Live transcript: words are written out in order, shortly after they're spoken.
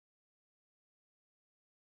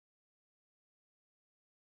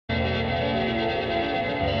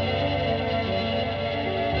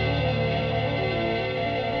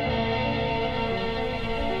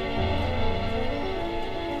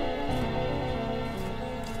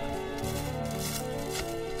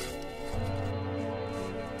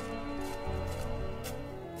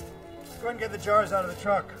and get the jars out of the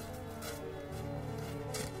truck.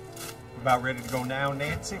 About ready to go now,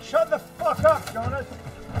 Nancy? Shut the fuck up, Jonas!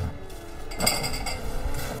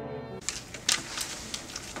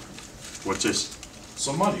 What's this?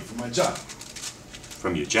 Some money for my job.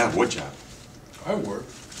 From your job? What job? I work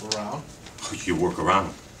around. You work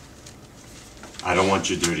around. I don't want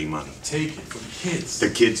your dirty money. Take it for the kids. The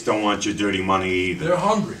kids don't want your dirty money either. They're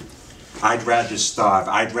hungry. I'd rather starve.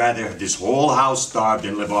 I'd rather have this whole house starve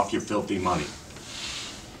than live off your filthy money.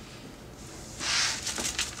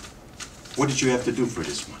 What did you have to do for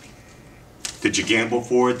this money? Did you gamble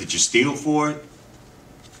for it? Did you steal for it?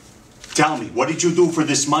 Tell me, what did you do for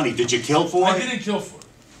this money? Did you kill for it? I didn't kill for it.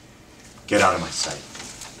 Get out of my sight.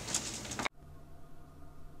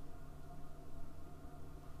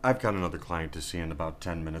 I've got another client to see in about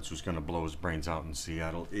 10 minutes who's going to blow his brains out in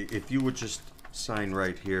Seattle. If you would just sign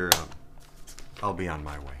right here, I'll be on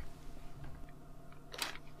my way.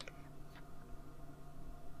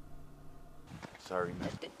 Sorry, man.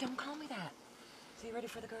 Don't call me that. So you ready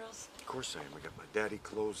for the girls? Of course I am. I got my daddy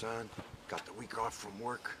clothes on, got the week off from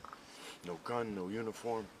work. No gun, no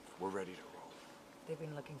uniform. We're ready to roll. They've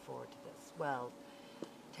been looking forward to this. Well,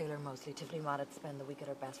 Taylor mostly. Tiffany wanted to spend the week at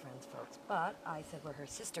her best friend's folks. But I said where her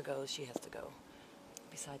sister goes, she has to go.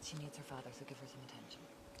 Besides, she needs her father, so give her some attention.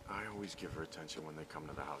 I always give her attention when they come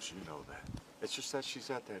to the house. You know that. It's just that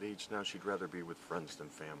she's at that age now. She'd rather be with friends than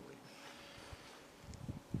family.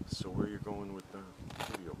 So where are you going with the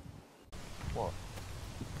video? What?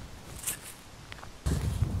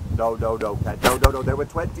 No, Ken. No. There were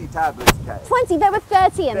 20 tablets, Ken. 20? There were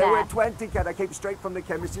 30 in there. There were 20, Ken. I came straight from the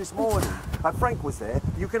chemist this morning. Frank was there.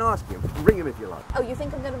 You can ask him. Ring him if you like. Oh, you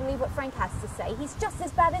think I'm going to believe what Frank has to say? He's just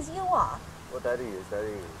as bad as you are. Well, that he is.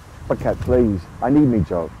 But, Kat, please. I need me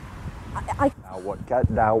job. I... Now what, Kat?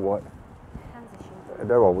 Now what? Hands are shaking.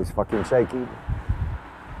 They're always fucking shaky. You've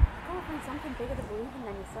got to find something bigger to believe in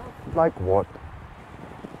than yourself. Like what?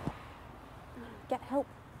 Get help.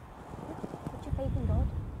 Put your faith in God.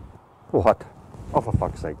 What? Oh, for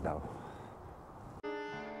fuck's sake, now.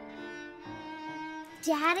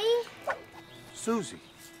 Daddy? Susie.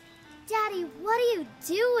 Daddy, what are you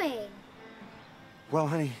doing? Well,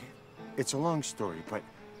 honey, it's a long story, but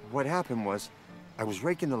what happened was I was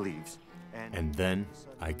raking the leaves And then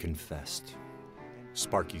I confessed.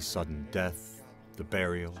 Sparky's sudden death, the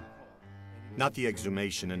burial, not the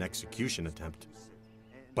exhumation and execution attempt,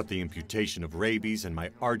 but the imputation of rabies and my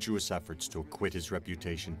arduous efforts to acquit his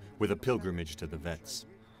reputation with a pilgrimage to the vets.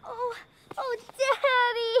 Oh,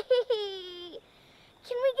 Daddy!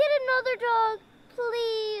 Can we get another dog,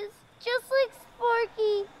 please? Just like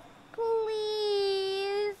Sparky,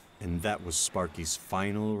 please. And that was Sparky's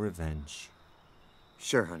final revenge.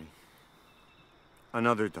 Sure, honey.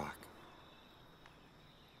 Another dog.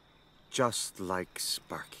 Just like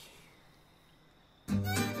Sparky. I'm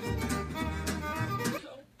gonna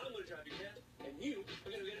drive you, Ken, and you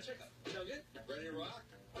are gonna get a checkup. Sound good? Ready to rock?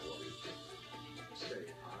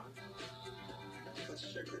 Stay on. Let's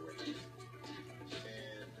check your weight.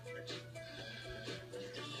 And action.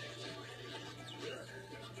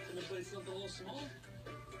 Can we play something a little small?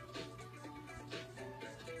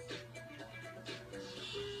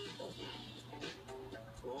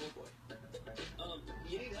 Oh boy.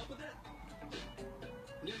 You need help with that?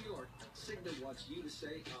 New York, Cigna wants you to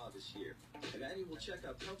say this year. An annual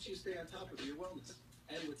checkup helps you stay on top of your wellness.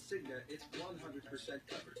 And with Cigna, it's 100%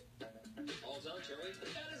 covered. All done, Charlie?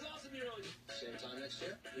 That is awesome, you're on. Same time next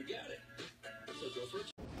year? You got it. So go for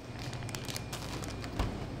it.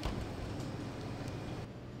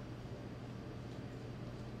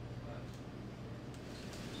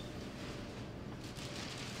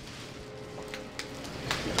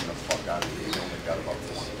 Get the fuck out of here. You only got about 20.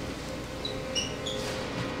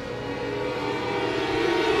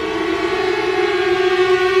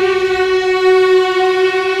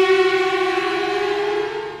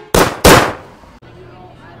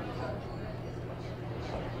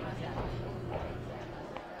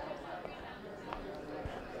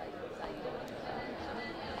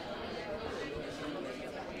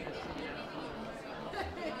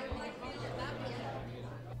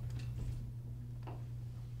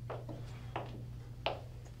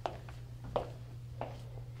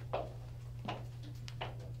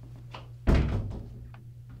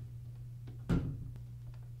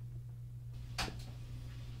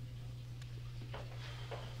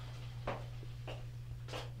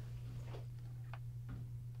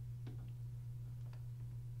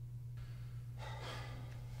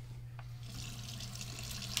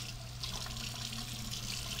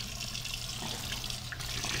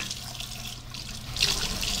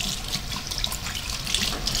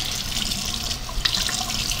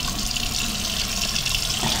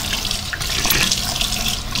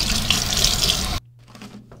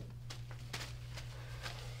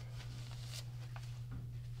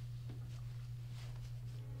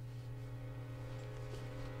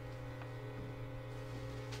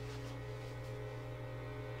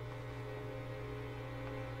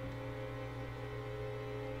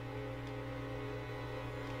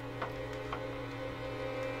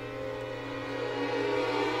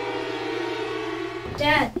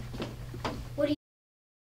 Dad, what do you...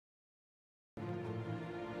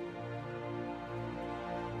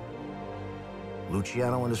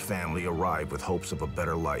 Luciano and his family arrive with hopes of a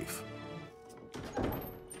better life.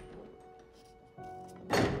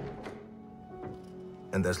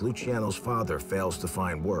 And as Luciano's father fails to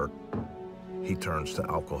find work, he turns to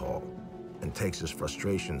alcohol and takes his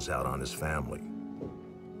frustrations out on his family.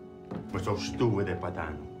 Questo stupido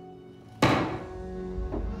patano.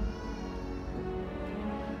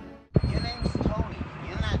 Your name's Tony.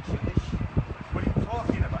 You're not Jewish. What are you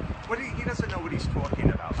talking about? He doesn't know what he's talking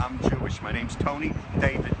about. I'm Jewish. My name's Tony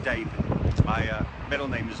David. My middle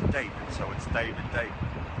name is David, so it's David.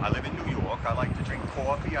 I live in New York. I like to drink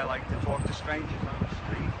coffee. I like to talk to strangers on the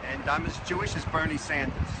street. And I'm as Jewish as Bernie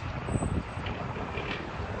Sanders.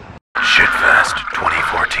 Shitfest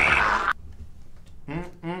 2014.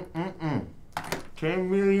 10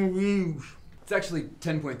 million views. It's actually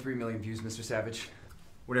 10.3 million views, Mr. Savage.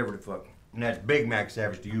 Whatever the fuck. And that's Big Mac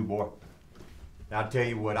Savage to you, boy. Now, I'll tell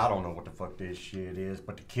you what, I don't know what the fuck this shit is,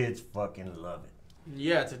 but the kids fucking love it.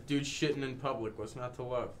 Yeah, it's a dude shitting in public. What's not to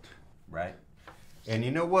love? Right? And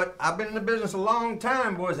you know what? I've been in the business a long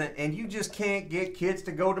time, boys, and you just can't get kids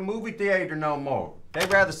to go to movie theater no more.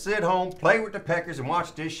 They'd rather sit home, play with the peckers, and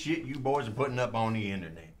watch this shit you boys are putting up on the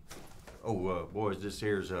internet. Oh, boys, this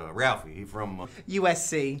here's Ralphie. He from...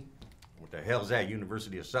 USC. What the hell's that?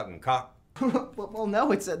 University of Southern Cock? well,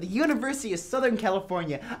 no, it's the University of Southern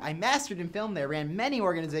California. I mastered in film there, ran many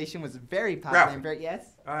organizations, was very popular and very...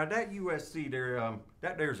 Yes? That USC there,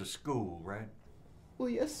 that there's a school, right? Well,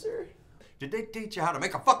 yes, sir. Did they teach you how to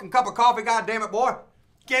make a fucking cup of coffee, goddammit, boy?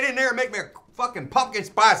 Get in there and make me a fucking pumpkin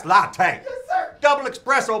spice latte. Yes, sir. Double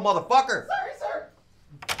espresso, motherfucker. Sorry, sir.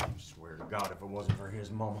 I swear to God, if it wasn't for his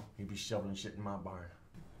mama, he'd be shoveling shit in my barn.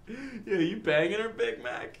 Yeah, you banging her, Big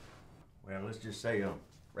Mac? Well, let's just say,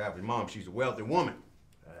 Ralphie's mom, she's a wealthy woman.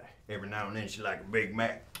 Every now and then she like a Big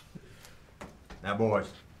Mac. Now, boys.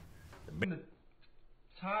 The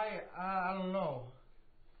tie, I don't know.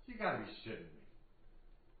 You gotta be shitting me.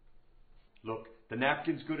 Look, the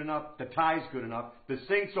napkin's good enough, the tie's good enough, the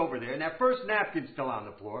sink's over there, and that first napkin's still on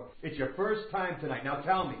the floor. It's your first time tonight. Now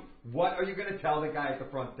tell me, what are you gonna tell the guy at the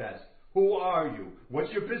front desk? Who are you?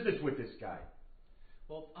 What's your business with this guy?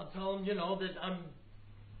 Well, I'll tell him, you know, that I'm...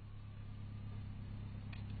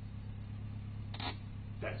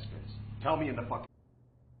 That's this. Tell me in the fucking...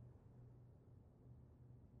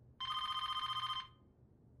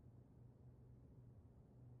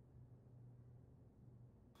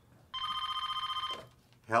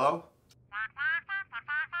 Hello?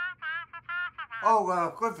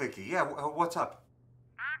 Oh, good, Vicky. Yeah, what's up?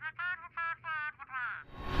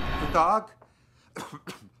 The dog?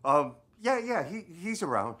 Yeah, he's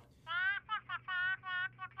around.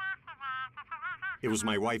 It was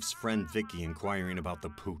my wife's friend Vicky inquiring about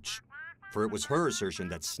the pooch, for it was her assertion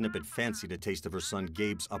that Snippet fancied a taste of her son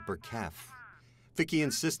Gabe's upper calf. Vicky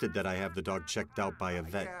insisted that I have the dog checked out by a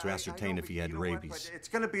vet to ascertain if he had rabies. It's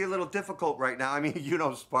going to be a little difficult right now. I mean, you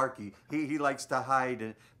know Sparky. He likes to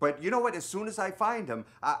hide. But you know what? As soon as I find him,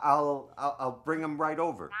 I'll bring him right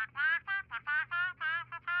over.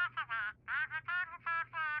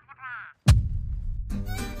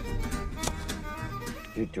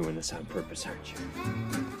 You're doing this on purpose, aren't you?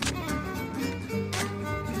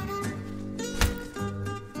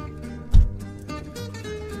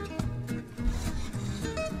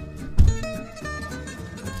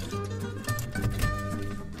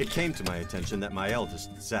 It came to my attention that my eldest,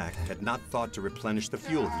 Zach, had not thought to replenish the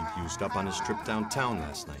fuel he'd used up on his trip downtown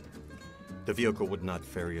last night. The vehicle would not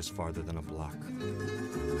ferry us farther than a block.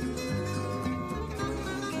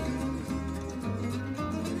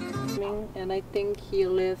 And I think he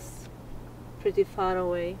lives pretty far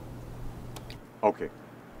away. Okay.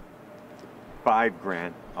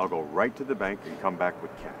 $5,000. I'll go right to the bank and come back with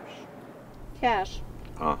cash. Cash?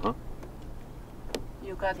 Uh-huh.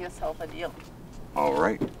 You got yourself a deal. All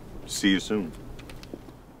right. See you soon.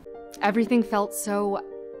 Everything felt so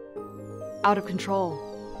out of control.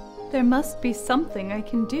 There must be something I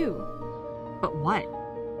can do. But what?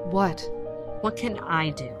 What? What can I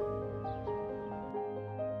do?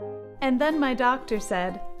 And then my doctor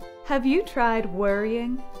said, "Have you tried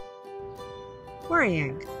worrying?"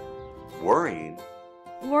 Worrying? Worrying?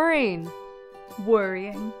 Worrying.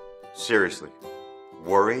 Worrying. Seriously.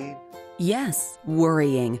 Worrying? Yes,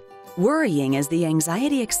 worrying. Worrying is the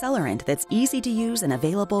anxiety accelerant that's easy to use and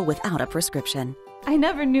available without a prescription. I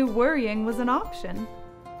never knew worrying was an option.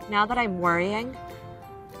 Now that I'm worrying,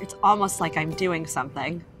 it's almost like I'm doing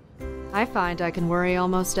something. I find I can worry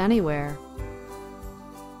almost anywhere.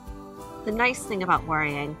 The nice thing about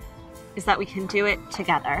worrying is that we can do it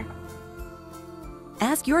together.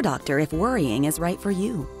 Ask your doctor if worrying is right for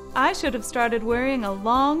you. I should have started worrying a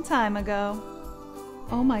long time ago.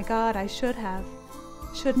 Oh my God, I should have.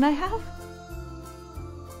 Shouldn't I have?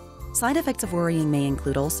 Side effects of worrying may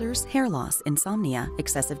include ulcers, hair loss, insomnia,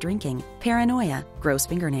 excessive drinking, paranoia, gross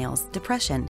fingernails, depression,